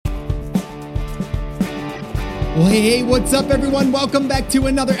Well, hey, what's up, everyone? Welcome back to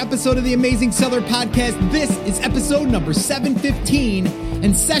another episode of the Amazing Seller Podcast. This is episode number 715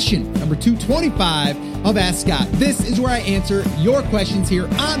 and session number 225 of Ask Scott. This is where I answer your questions here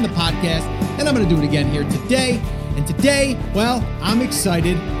on the podcast, and I'm going to do it again here today. And today, well, I'm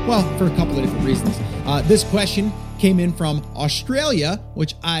excited, for a couple of different reasons. This question came in from Australia,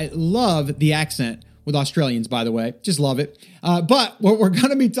 which I love the accent with Australians, by the way. Just love it. But what we're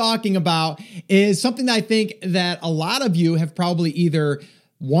going to be talking about is something that I think that a lot of you have probably either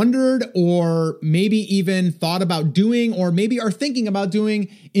wondered or maybe even thought about doing or maybe are thinking about doing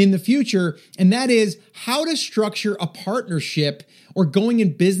in the future. And that is how to structure a partnership or going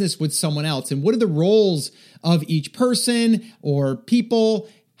in business with someone else. And what are the roles of each person or people?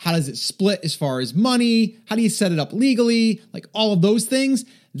 How does it split as far as money? How do you set it up legally? Like all of those things.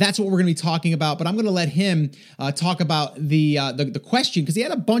 That's what we're going to be talking about, but I'm going to let him talk about the question because he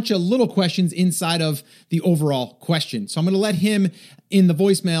had a bunch of little questions inside of the overall question. So I'm going to let him in the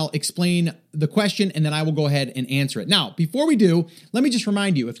voicemail explain the question, and then I will go ahead and answer it. Now, before we do, let me just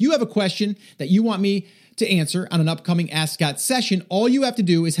remind you, if you have a question that you want me to answer on an upcoming Ask Scott session, all you have to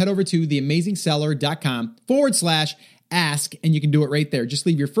do is head over to theamazingseller.com/ask, and you can do it right there. Just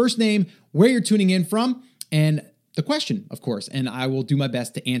leave your first name, where you're tuning in from, and the question, of course, and I will do my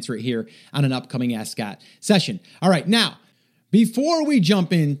best to answer it here on an upcoming Ask Scott session. All right, now, before we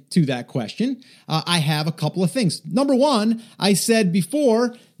jump into that question, I have a couple of things. Number one, I said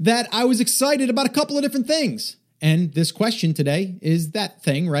before that I was excited about a couple of different things. And this question today is that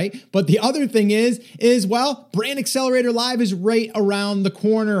thing, right? But the other thing is Brand Accelerator Live is right around the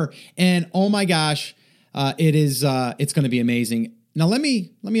corner. And oh my gosh, it's going to be amazing. Now, let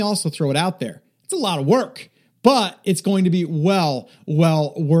me also throw it out there. It's a lot of work, but it's going to be well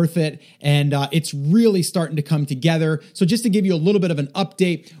worth it. And it's really starting to come together. So just to give you a little bit of an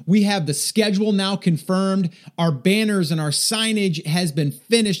update, we have the schedule now confirmed. Our banners and our signage has been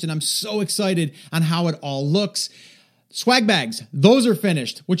finished, and I'm so excited on how it all looks. Swag bags, those are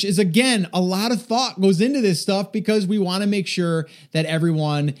finished, which is, again, a lot of thought goes into this stuff because we want to make sure that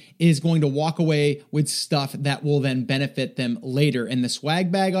everyone is going to walk away with stuff that will then benefit them later. And the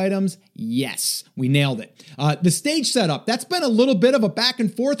swag bag items, yes, we nailed it. The stage setup, that's been a little bit of a back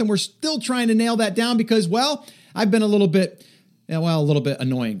and forth, and we're still trying to nail that down because, I've been a little bit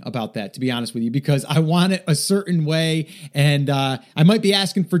annoying about that, to be honest with you, because I want it a certain way, and I might be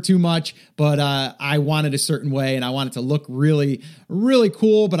asking for too much, but I want it a certain way, and I want it to look really, really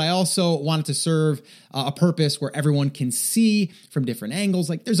cool, but I also want it to serve a purpose where everyone can see from different angles.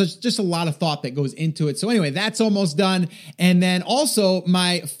 Like there's just a lot of thought that goes into it. So anyway, that's almost done. And then also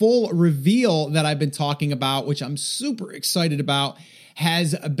my full reveal that I've been talking about, which I'm super excited about,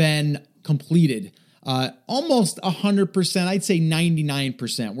 has been completed. Almost 100%, I'd say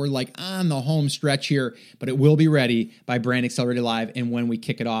 99%. We're like on the home stretch here, but it will be ready by Brand Accelerator Live and when we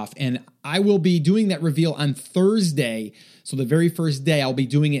kick it off. And I will be doing that reveal on Thursday. So the very first day, I'll be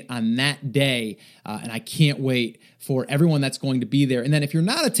doing it on that day. And I can't wait for everyone that's going to be there. And then if you're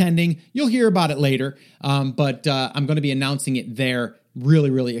not attending, you'll hear about it later. But I'm going to be announcing it there. Really,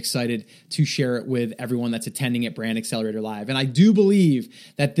 really excited to share it with everyone that's attending at Brand Accelerator Live. And I do believe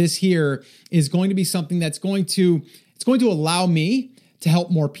that this here is going to be something that's going to allow me to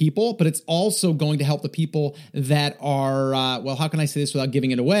help more people, but it's also going to help the people that are, how can I say this without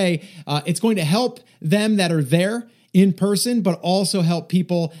giving it away? It's going to help them that are there in person, but also help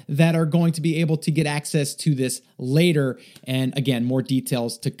people that are going to be able to get access to this later. And again, more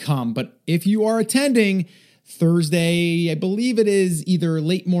details to come. But if you are attending Thursday, I believe it is either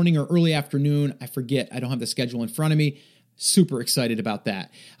late morning or early afternoon. I forget. I don't have the schedule in front of me. Super excited about that.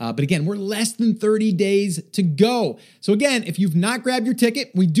 But again, we're less than 30 days to go. So again, if you've not grabbed your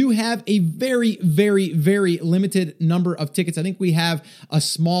ticket, we do have a very, very, very limited number of tickets. I think we have a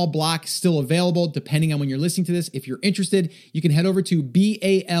small block still available, depending on when you're listening to this. If you're interested, you can head over to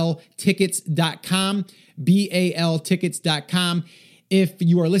baltickets.com, baltickets.com. If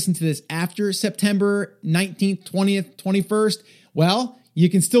you are listening to this after September 19th, 20th, 21st, you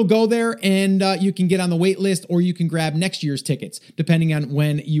can still go there and you can get on the wait list, or you can grab next year's tickets, depending on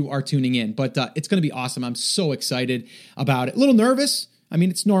when you are tuning in. But it's going to be awesome. I'm so excited about it. A little nervous. I mean,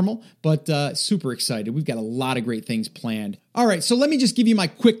 it's normal, but super excited. We've got a lot of great things planned. All right, so let me just give you my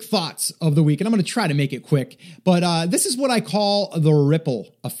quick thoughts of the week, and I'm going to try to make it quick. But this is what I call the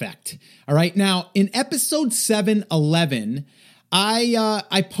ripple effect. All right, now in episode 711,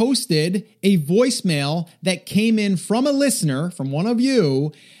 I posted a voicemail that came in from a listener, from one of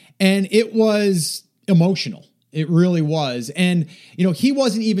you, and it was emotional. It really was. And, he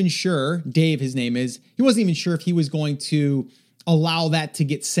wasn't even sure, Dave, his name is, he wasn't even sure if he was going to allow that to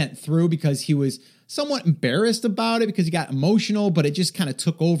get sent through because he was somewhat embarrassed about it because he got emotional, but it just kind of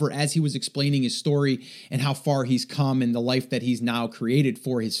took over as he was explaining his story and how far he's come and the life that he's now created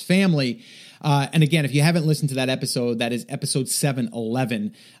for his family. And again, if you haven't listened to that episode, that is episode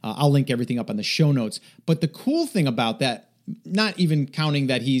 711. I'll link everything up on the show notes. But the cool thing about that, not even counting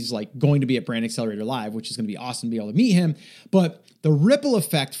that he's like going to be at Brand Accelerator Live, which is going to be awesome to be able to meet him, but the ripple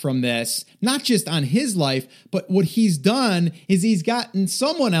effect from this, not just on his life, but what he's done is he's gotten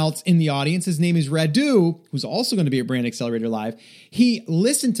someone else in the audience. His name is Radu, who's also going to be at Brand Accelerator Live. He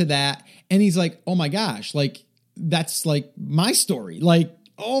listened to that and he's like, oh my gosh, like that's like my story. Like,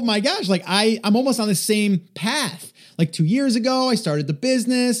 oh my gosh, like I'm almost on the same path. Like 2 years ago, I started the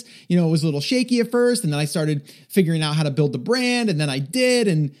business, it was a little shaky at first. And then I started figuring out how to build the brand. And then I did.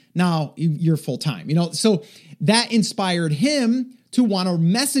 And now you're full time, so that inspired him to want to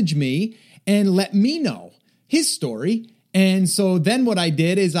message me and let me know his story. And so then what I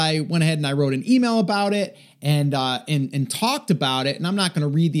did is I went ahead and I wrote an email about it and talked about it. And I'm not going to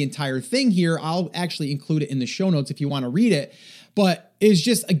read the entire thing here. I'll actually include it in the show notes if you want to read it. But it's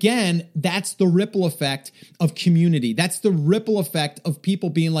just, again, that's the ripple effect of community. That's the ripple effect of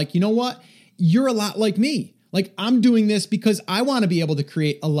people being like, you know what? You're a lot like me. Like I'm doing this because I want to be able to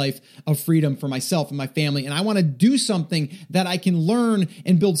create a life of freedom for myself and my family. And I want to do something that I can learn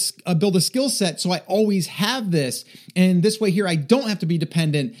and build a skill set. So I always have this. And this way here, I don't have to be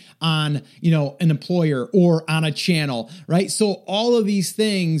dependent on, an employer or on a channel, right? So all of these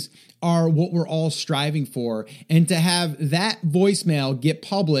things are what we're all striving for. And to have that voicemail get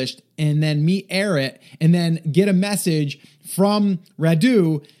published and then me air it and then get a message from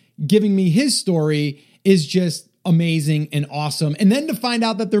Radu giving me his story is just amazing and awesome. And then to find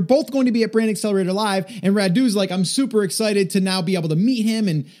out that they're both going to be at Brand Accelerator Live and Radu's like, I'm super excited to now be able to meet him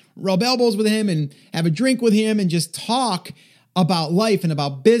and rub elbows with him and have a drink with him and just talk about life and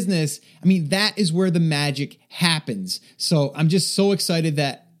about business. I mean, that is where the magic happens. So I'm just so excited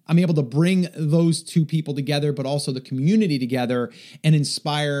that I'm able to bring those two people together, but also the community together and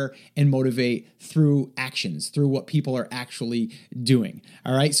inspire and motivate through actions, through what people are actually doing.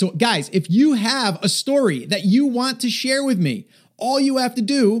 All right. So guys, if you have a story that you want to share with me, all you have to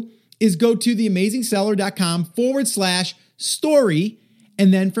do is go to theamazingseller.com/story.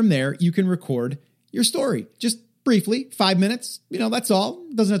 And then from there, you can record your story. Just briefly, 5 minutes, that's all.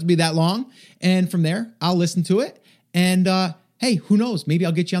 It doesn't have to be that long. And from there, I'll listen to it. And, hey, who knows? Maybe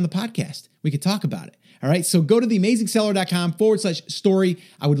I'll get you on the podcast. We could talk about it. All right. So go to theamazingseller.com/story.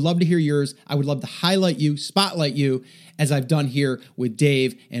 I would love to hear yours. I would love to highlight you, spotlight you, as I've done here with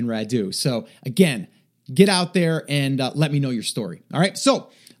Dave and Radu. So again, get out there and let me know your story. All right.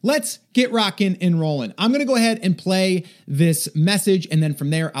 So let's get rocking and rolling. I'm going to go ahead and play this message. And then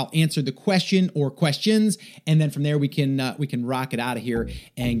from there, I'll answer the question or questions. And then from there, we can rock it out of here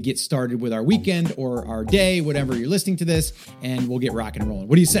and get started with our weekend or our day, whatever you're listening to this, and we'll get rocking and rolling.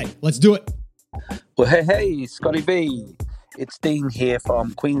 What do you say? Let's do it. Well, hey, Scotty B. It's Dean here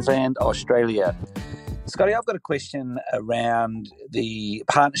from Queensland, Australia. Scotty, I've got a question around the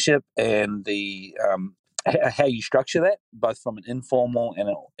partnership and the how you structure that, both from an informal and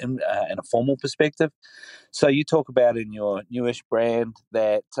a formal perspective. So you talk about in your newish brand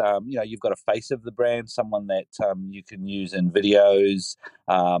that you've got a face of the brand, someone that you can use in videos,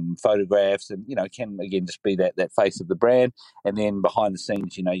 photographs, and can again just be that face of the brand. And then behind the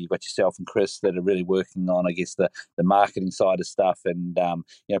scenes, you've got yourself and Chris that are really working on, I guess, the marketing side of stuff and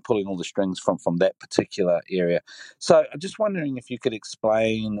pulling all the strings from that particular area. So I'm just wondering if you could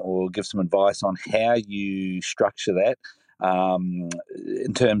explain or give some advice on how you structure that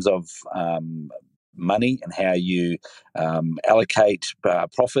in terms of money and how you allocate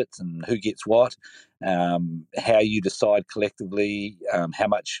profits and who gets what, how you decide collectively how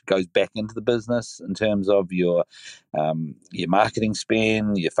much goes back into the business in terms of your marketing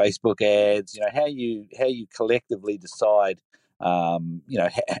spend, your Facebook ads, how you collectively decide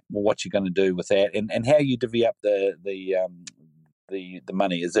what you're going to do with that, and how you divvy up the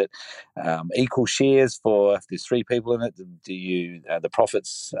money. Is it equal shares for if there's three people in it? Do you the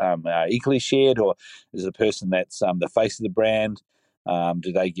profits are equally shared, or is the person that's the face of the brand?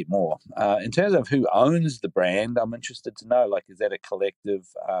 Do they get more? In terms of who owns the brand, I'm interested to know, is that a collective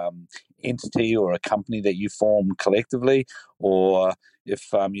entity or a company that you form collectively, or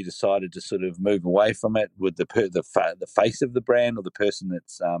if you decided to sort of move away from it, would the face of the brand or the person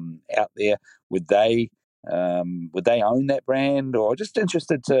that's out there, would they own that brand? Or just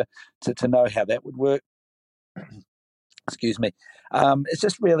interested to know how that would work. Excuse me. It's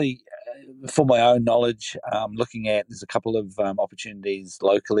just really for my own knowledge, looking at, there's a couple of opportunities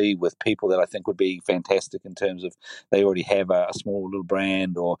locally with people that I think would be fantastic in terms of they already have a small little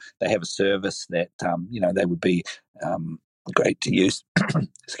brand, or they have a service that they would be great to use.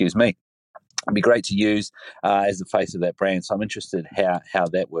 Excuse me. It'd be great to use as the face of that brand. So I'm interested how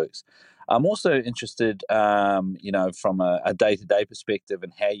that works. I'm also interested, from a day-to-day perspective,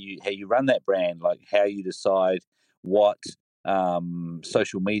 and how you run that brand, like how you decide what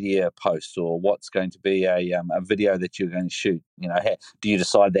social media posts, or what's going to be a video that you're going to shoot. Do you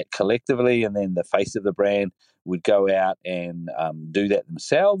decide that collectively, and then the face of the brand would go out and do that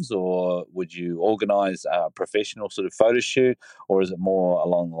themselves, or would you organise a professional sort of photo shoot, or is it more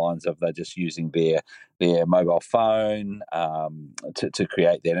along the lines of they're just using their mobile phone to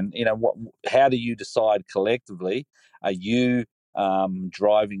create that? And how do you decide collectively? Are you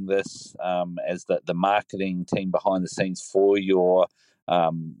driving this as the marketing team behind the scenes for your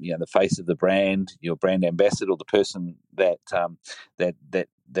the face of the brand, your brand ambassador, or the person that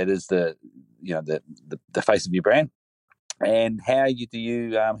is the face of your brand? And how do you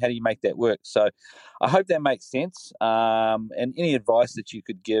make that work? So I hope that makes sense. And any advice that you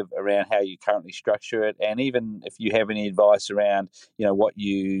could give around how you currently structure it, and even if you have any advice around what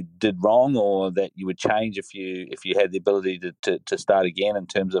you did wrong, or that you would change if you had the ability to start again, in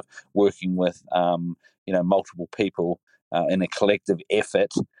terms of working with multiple people in a collective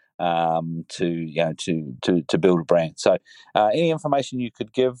effort to build a brand. So any information you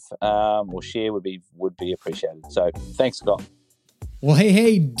could give or share would be appreciated. So thanks, Scott. Well,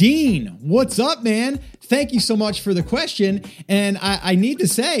 hey, Dean, what's up, man? Thank you so much for the question. And I need to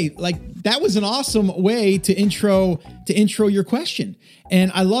say, that was an awesome way to intro your question.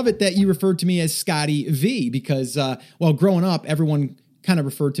 And I love it that you referred to me as Scotty V, because, growing up, everyone kind of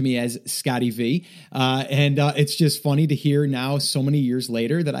referred to me as Scotty V. And it's just funny to hear now, so many years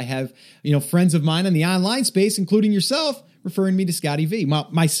later, that I have, friends of mine in the online space, including yourself, referring me to Scotty V.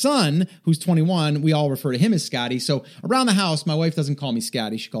 My son, who's 21, we all refer to him as Scotty. So around the house, my wife doesn't call me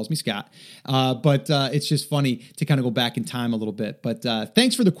Scotty. She calls me Scott. But it's just funny to kind of go back in time a little bit. But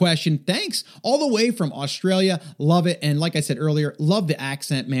thanks for the question. Thanks all the way from Australia. Love it. And like I said earlier, love the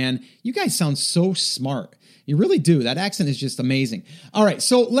accent, man. You guys sound so smart. You really do. That accent is just amazing. All right,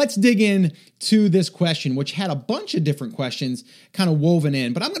 so let's dig in to this question, which had a bunch of different questions kind of woven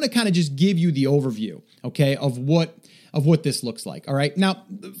in. But I'm going to kind of just give you the overview, okay, of what this looks like. All right. Now,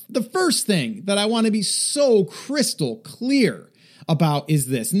 the first thing that I want to be so crystal clear about is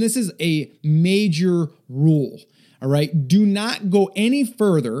this, and this is a major rule. All right. Do not go any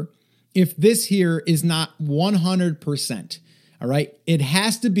further if this here is not 100%. All right. It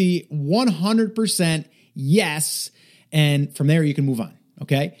has to be 100% yes. And from there, you can move on.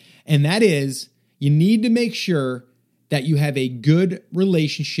 Okay. And that is, you need to make sure that you have a good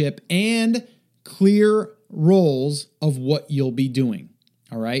relationship and clear roles of what you'll be doing.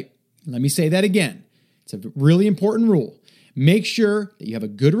 All right. Let me say that again. It's a really important rule. Make sure that you have a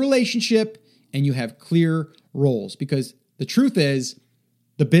good relationship and you have clear roles, because the truth is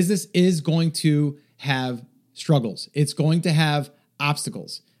the business is going to have struggles. It's going to have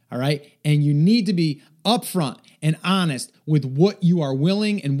obstacles. All right. And you need to be upfront and honest with what you are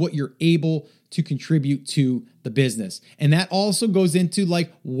willing and what you're able to contribute to the business. And that also goes into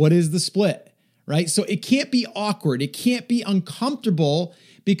what is the split, right? So it can't be awkward. It can't be uncomfortable,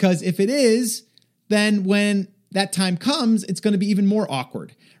 because if it is, then when that time comes, it's going to be even more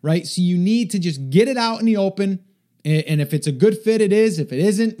awkward, right? So you need to just get it out in the open. And if it's a good fit, it is. If it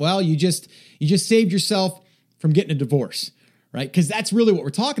isn't, well, you just saved yourself from getting a divorce. Right? Because that's really what we're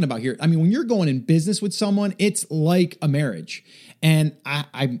talking about here. I mean, when you're going in business with someone, it's like a marriage. And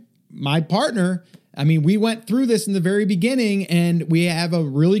my partner, we went through this in the very beginning, and we have a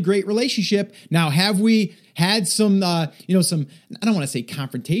really great relationship. Now, have we had some, I don't want to say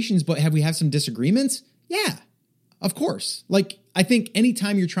confrontations, but have we had some disagreements? Yeah, of course. I think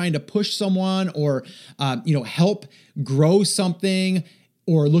anytime you're trying to push someone or, help grow something,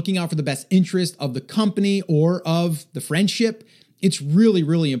 or looking out for the best interest of the company or of the friendship, it's really,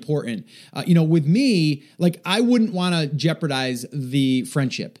 really important. With me, I wouldn't want to jeopardize the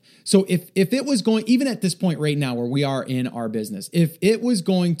friendship. So if it was going, even at this point right now where we are in our business, if it was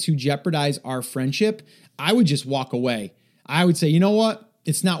going to jeopardize our friendship, I would just walk away. I would say, you know what?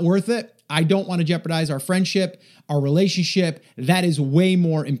 It's not worth it. I don't want to jeopardize our friendship, our relationship. That is way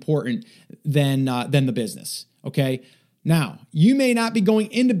more important than the business. Okay. Now, you may not be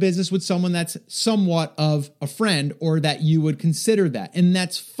going into business with someone that's somewhat of a friend, or that you would consider that, and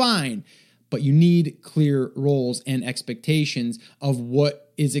that's fine. but you need clear roles and expectations of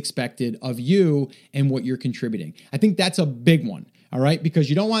what is expected of you and what you're contributing. I think that's a big one. All right. Because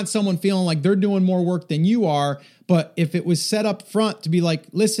you don't want someone feeling like they're doing more work than you are. But if it was set up front to be like,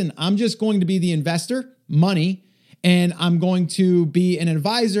 listen, I'm just going to be the investor, money, and I'm going to be an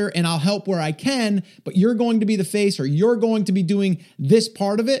advisor and I'll help where I can, but you're going to be the face or you're going to be doing this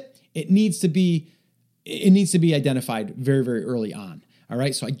part of it. It needs to be identified very, very early on. All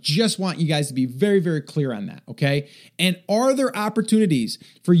right. So I just want you guys to be very, very clear on that. Okay. And are there opportunities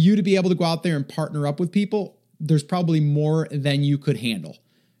for you to be able to go out there and partner up with people? There's probably more than you could handle,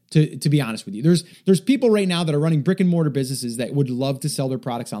 to be honest with you. There's people right now that are running brick and mortar businesses that would love to sell their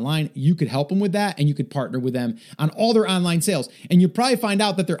products online. You could help them with that, and you could partner with them on all their online sales. And you'll probably find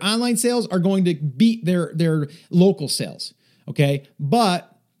out that their online sales are going to beat their local sales. Okay.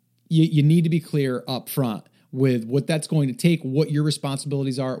 But you need to be clear up front with what that's going to take, what your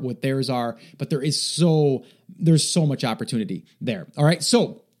responsibilities are, what theirs are. But there's so much opportunity there. All right.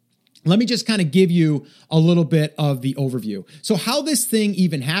 So let me just kind of give you a little bit of the overview. So how this thing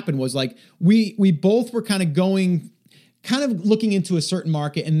even happened was like we both were kind of looking into a certain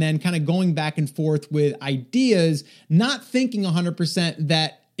market and then kind of going back and forth with ideas, not thinking 100%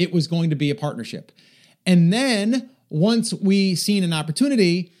 that it was going to be a partnership. And then once we seen an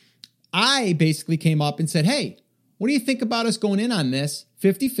opportunity, I basically came up and said, hey, what do you think about us going in on this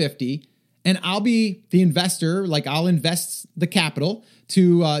 50-50? And I'll be the investor, like I'll invest the capital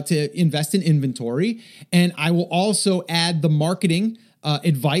to invest in inventory. And I will also add the marketing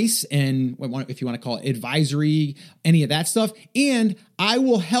advice and if you want to call it advisory, any of that stuff. And I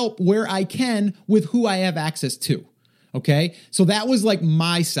will help where I can with who I have access to. Okay. So that was like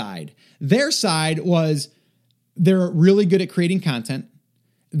my side. Their side was they're really good at creating content.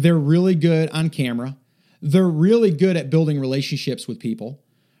 They're really good on camera. They're really good at building relationships with people.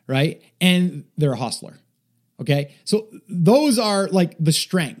 Right. And they're a hustler. Okay. So those are like the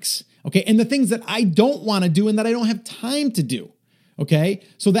strengths. Okay. And the things that I don't want to do and that I don't have time to do. Okay.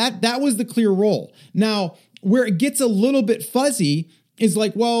 So that was the clear role. Now, where it gets a little bit fuzzy is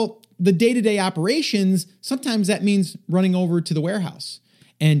like, well, the day-to-day operations, sometimes that means running over to the warehouse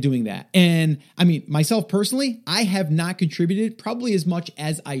and doing that. And I mean, myself personally, I have not contributed probably as much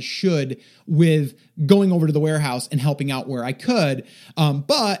as I should with going over to the warehouse and helping out where I could.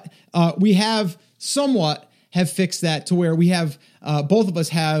 But we have fixed that to where we have, both of us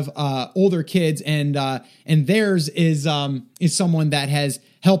have older kids and theirs is someone that has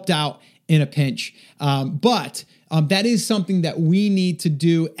helped out in a pinch. But that is something that we need to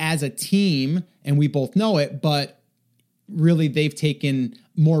do as a team, and we both know it, but really they've taken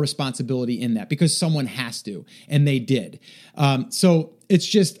more responsibility in that because someone has to, and they did. So it's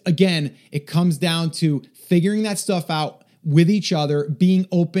just, again, it comes down to figuring that stuff out with each other, being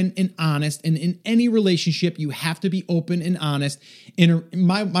open and honest. And in any relationship, you have to be open and honest.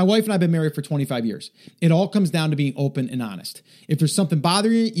 My wife and I have been married for 25 years. It all comes down to being open and honest. If there's something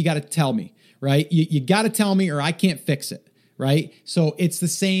bothering you, you got to tell me, right? You got to tell me or I can't fix it, right? So it's the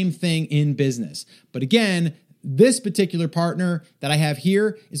same thing in business. But again, this particular partner that I have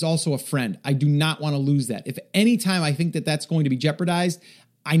here is also a friend. I do not want to lose that. If any time I think that that's going to be jeopardized,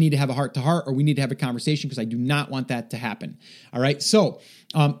 I need to have a heart-to-heart or we need to have a conversation because I do not want that to happen. All right. So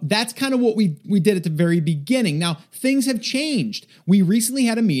that's kind of what we did at the very beginning. Now, things have changed. We recently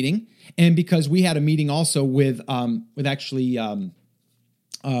had a meeting, and because we had a meeting also with actually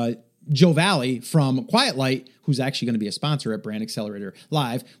Joe Valley from Quiet Light, who's actually going to be a sponsor at Brand Accelerator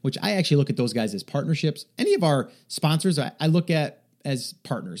Live, which I actually look at those guys as partnerships. Any of our sponsors I look at as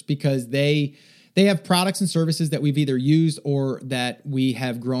partners because they have products and services that we've either used or that we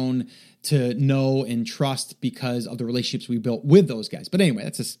have grown to know and trust because of the relationships we built with those guys. But anyway,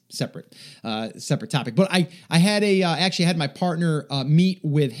 that's a separate topic. But I had actually had my partner meet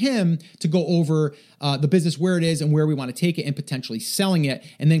with him to go over the business, where it is and where we want to take it and potentially selling it,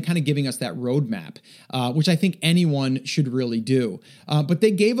 and then kind of giving us that roadmap, which I think anyone should really do. But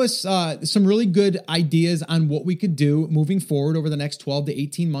they gave us some really good ideas on what we could do moving forward over the next 12 to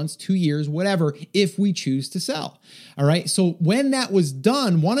 18 months, 2 years, whatever, if we choose to sell. All right. So when that was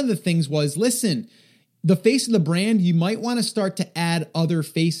done, one of the things was, listen, the face of the brand, you might want to start to add other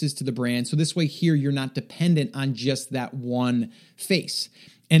faces to the brand. So this way here, you're not dependent on just that one face.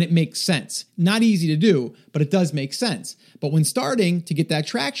 And it makes sense. Not easy to do, but it does make sense. But when starting to get that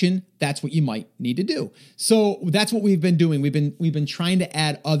traction, that's what you might need to do. So that's what we've been doing. We've been trying to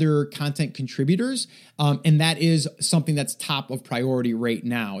add other content contributors, and that is something that's top of priority right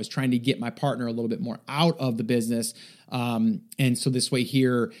now, is trying to get my partner a little bit more out of the business. And so this way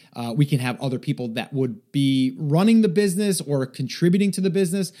here, we can have other people that would be running the business or contributing to the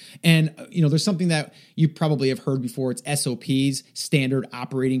business. And, there's something that you probably have heard before. It's SOPs, standard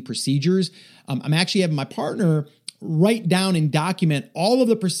operating procedures. I'm actually having my partner write down and document all of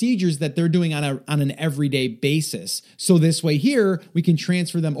the procedures that they're doing on an everyday basis. So this way here, we can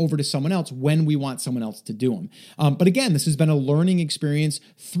transfer them over to someone else when we want someone else to do them. But again, this has been a learning experience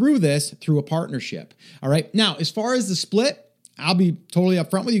through a partnership. All right. Now, as far as the split, I'll be totally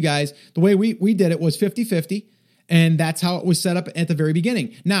upfront with you guys. The way we did it was 50-50. And that's how it was set up at the very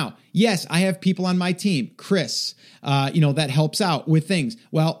beginning. Now, yes, I have people on my team, Chris, that helps out with things.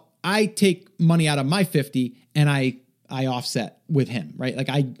 Well, I take money out of my 50 and I offset with him, right? Like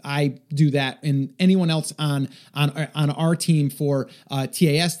I do that, and anyone else on our team for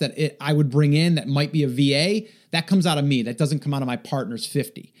TAS that I would bring in that might be a VA, that comes out of me. That doesn't come out of my partner's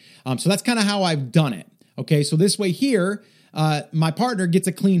 50. So that's kind of how I've done it. Okay, so this way here, my partner gets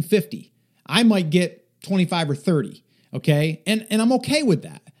a clean 50. I might get 25 or 30. Okay, and I'm okay with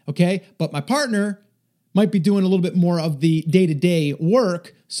that. Okay, but my partner might be doing a little bit more of the day-to-day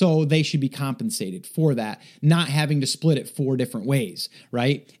work, so they should be compensated for that, not having to split it 4 different ways,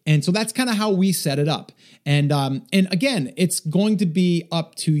 right? And so that's kind of how we set it up. And again, it's going to be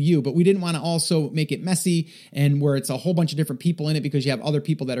up to you, but we didn't want to also make it messy and where it's a whole bunch of different people in it, because you have other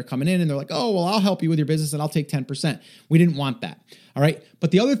people that are coming in and they're like, oh, well, I'll help you with your business and I'll take 10%. We didn't want that, all right?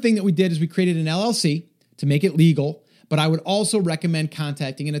 But the other thing that we did is we created an LLC to make it legal. But I would also recommend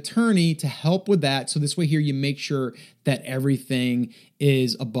contacting an attorney to help with that. So this way here, you make sure that everything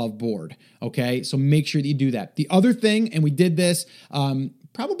is above board. Okay. So make sure that you do that. The other thing, and we did this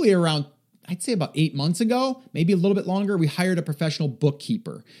probably around, I'd say about 8 months ago, maybe a little bit longer, we hired a professional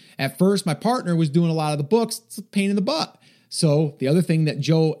bookkeeper. At first, my partner was doing a lot of the books. It's a pain in the butt. So the other thing that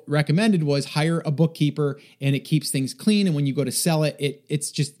Joe recommended was hire a bookkeeper, and it keeps things clean. And when you go to sell it,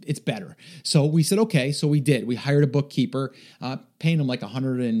 it's better. So we said, okay. So we did. We hired a bookkeeper, paying them like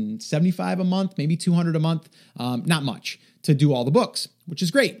 $175 a month, maybe $200 a month, not much, to do all the books, which is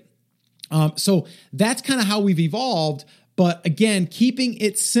great. So that's kind of how we've evolved. But again, keeping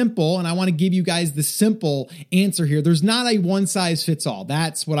it simple, and I want to give you guys the simple answer here. There's not a one size fits all.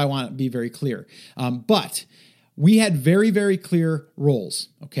 That's what I want to be very clear. But we had very, very clear roles,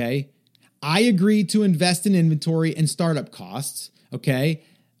 okay? I agreed to invest in inventory and startup costs, okay?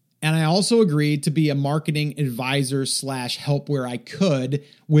 And I also agreed to be a marketing advisor / help where I could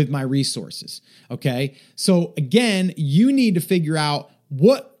with my resources, okay? So again, you need to figure out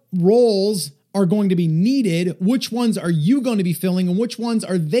what roles are going to be needed, which ones are you going to be filling, and which ones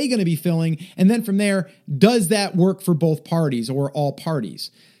are they going to be filling? And then from there, does that work for both parties or all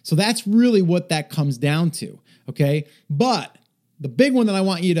parties? So that's really what that comes down to. Okay. But the big one that I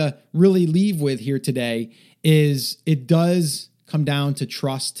want you to really leave with here today is it does come down to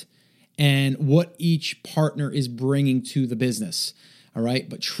trust and what each partner is bringing to the business. All right.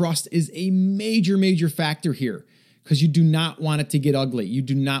 But trust is a major, major factor here, because you do not want it to get ugly. You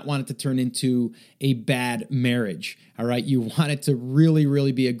do not want it to turn into a bad marriage. All right. You want it to really,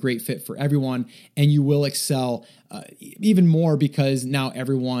 really be a great fit for everyone, and you will excel even more because now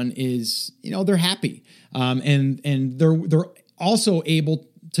everyone is, they're happy. And they're also able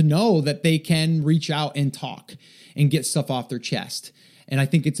to know that they can reach out and talk and get stuff off their chest. And I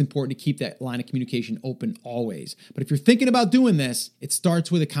think it's important to keep that line of communication open always. But if you're thinking about doing this, it starts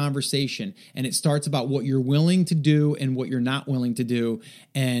with a conversation, and it starts about what you're willing to do and what you're not willing to do,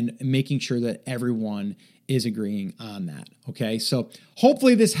 and making sure that everyone is agreeing on that. Okay. So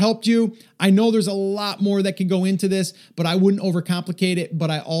hopefully this helped you. I know there's a lot more that can go into this, but I wouldn't overcomplicate it.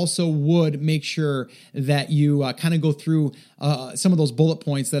 But I also would make sure that you kind of go through some of those bullet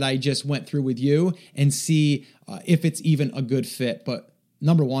points that I just went through with you and see if it's even a good fit. But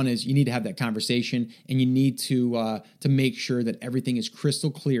number one is you need to have that conversation, and you need to make sure that everything is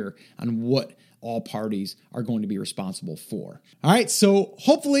crystal clear on what all parties are going to be responsible for. All right, so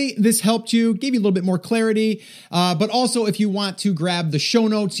hopefully this helped you, gave you a little bit more clarity. But also, if you want to grab the show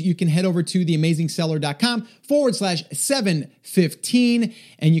notes, you can head over to theamazingseller.com/715,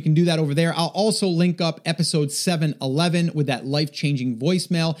 and you can do that over there. I'll also link up episode 711 with that life-changing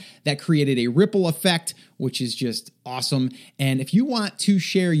voicemail that created a ripple effect, which is just awesome. And if you want to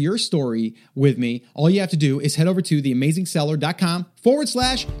share your story with me, all you have to do is head over to theamazingseller.com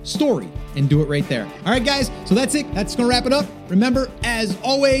TAS.com/story and do it right there. All right, guys. So that's it. That's going to wrap it up. Remember, as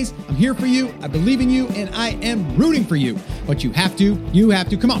always, I'm here for you. I believe in you and I am rooting for you. But you have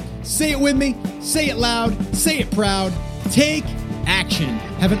to, come on, say it with me, say it loud, say it proud, take action.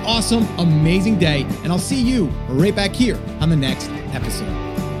 Have an awesome, amazing day. And I'll see you right back here on the next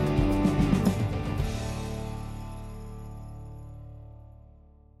episode.